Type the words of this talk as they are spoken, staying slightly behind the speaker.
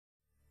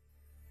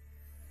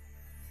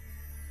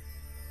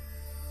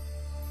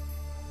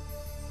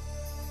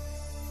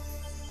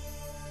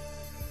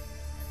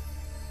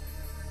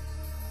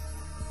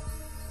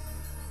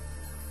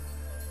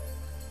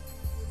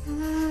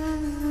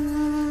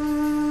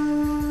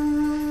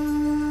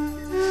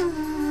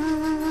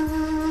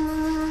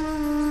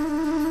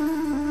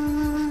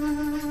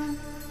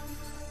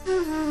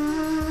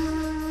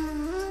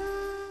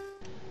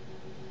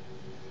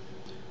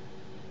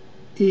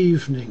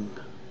Evening.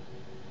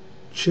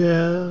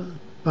 Chair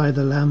by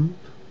the lamp.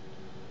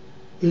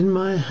 In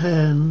my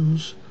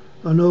hands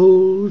an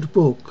old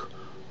book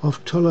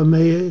of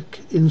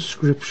Ptolemaic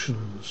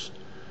inscriptions,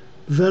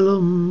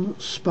 vellum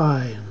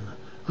spine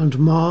and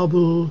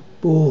marble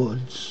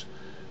boards,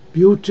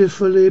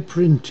 beautifully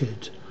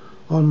printed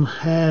on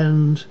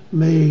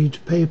hand-made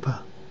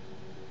paper.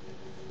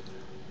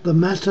 The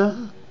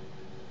matter,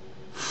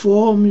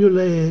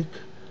 formulaic,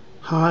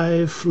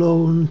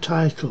 high-flown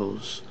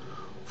titles,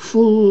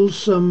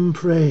 fulsome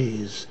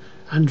praise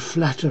and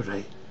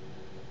flattery.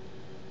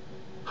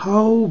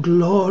 How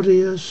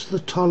glorious the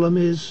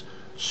Ptolemies,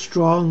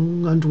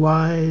 strong and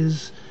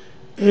wise,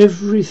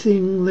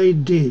 everything they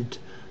did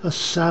a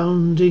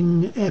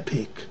sounding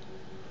epic.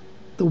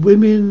 The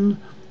women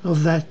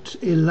of that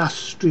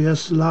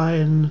illustrious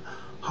line,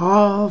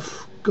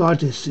 half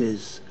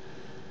goddesses,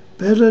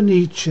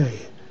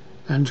 Berenice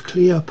and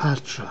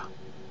Cleopatra.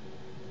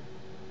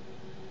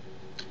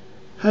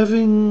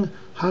 Having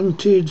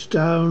hunted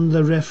down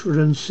the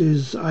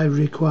references I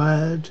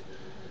required,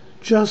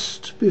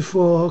 just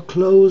before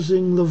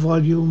closing the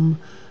volume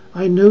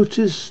I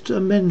noticed a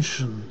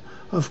mention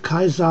of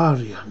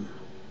Kaisarion.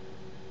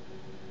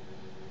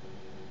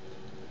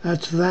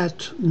 At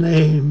that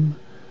name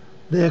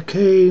there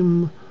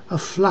came a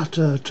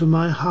flutter to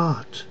my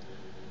heart.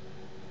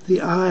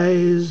 The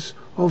eyes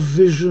of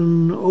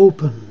vision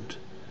opened.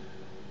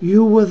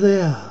 You were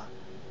there,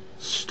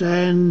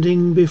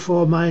 standing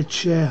before my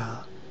chair,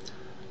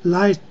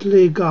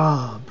 lightly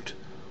garbed,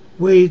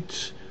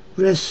 weight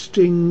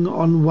resting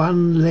on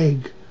one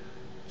leg,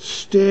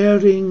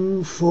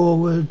 staring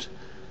forward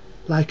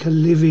like a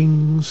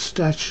living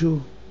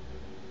statue.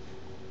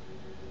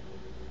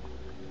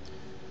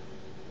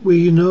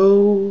 We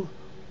know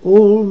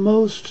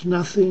almost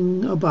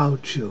nothing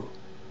about you,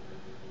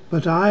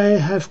 but I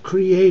have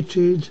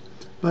created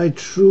by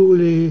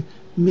truly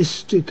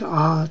mystic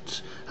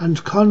art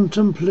and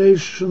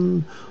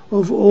contemplation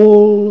of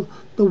all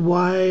the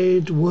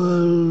wide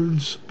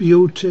world's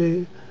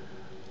beauty,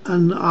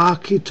 an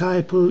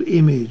archetypal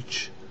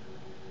image,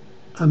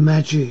 a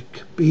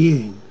magic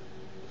being.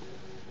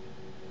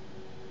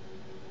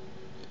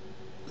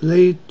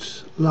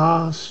 Late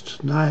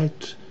last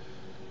night,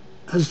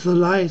 as the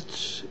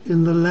light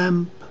in the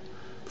lamp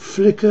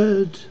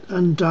flickered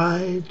and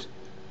died,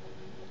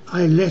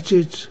 I let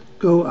it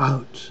go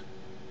out.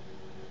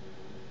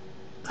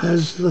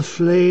 As the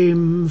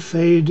flame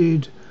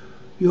faded,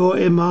 your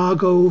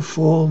imago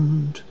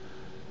formed,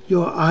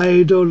 your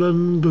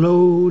eidolon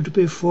glowed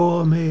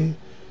before me,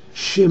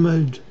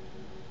 shimmered.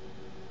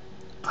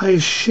 I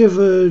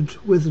shivered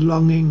with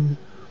longing,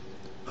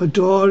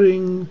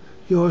 adoring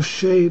your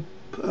shape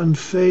and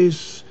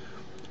face,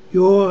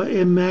 your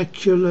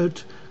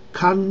immaculate,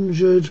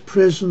 conjured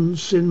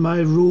presence in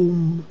my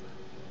room,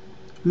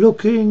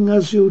 looking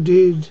as you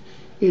did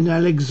in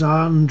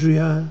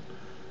Alexandria,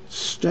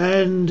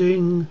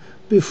 standing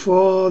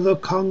before the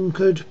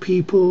conquered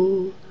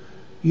people,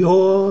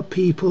 your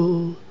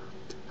people,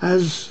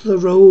 as the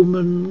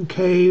Roman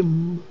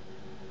came,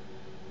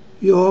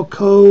 your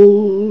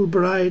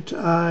coal-bright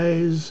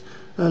eyes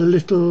a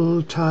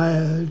little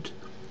tired,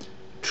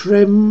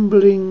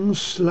 trembling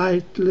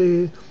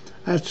slightly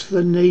at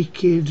the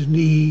naked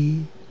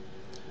knee,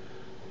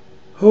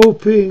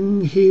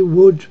 hoping he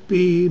would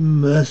be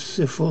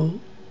merciful.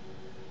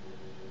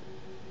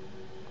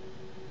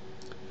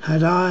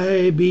 Had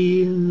I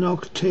been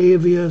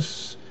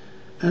Octavius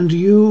and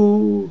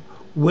you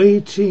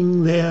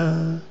waiting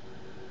there,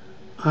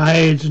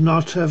 I'd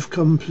not have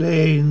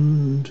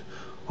complained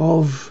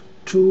of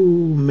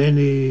too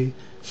many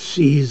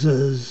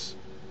Caesars.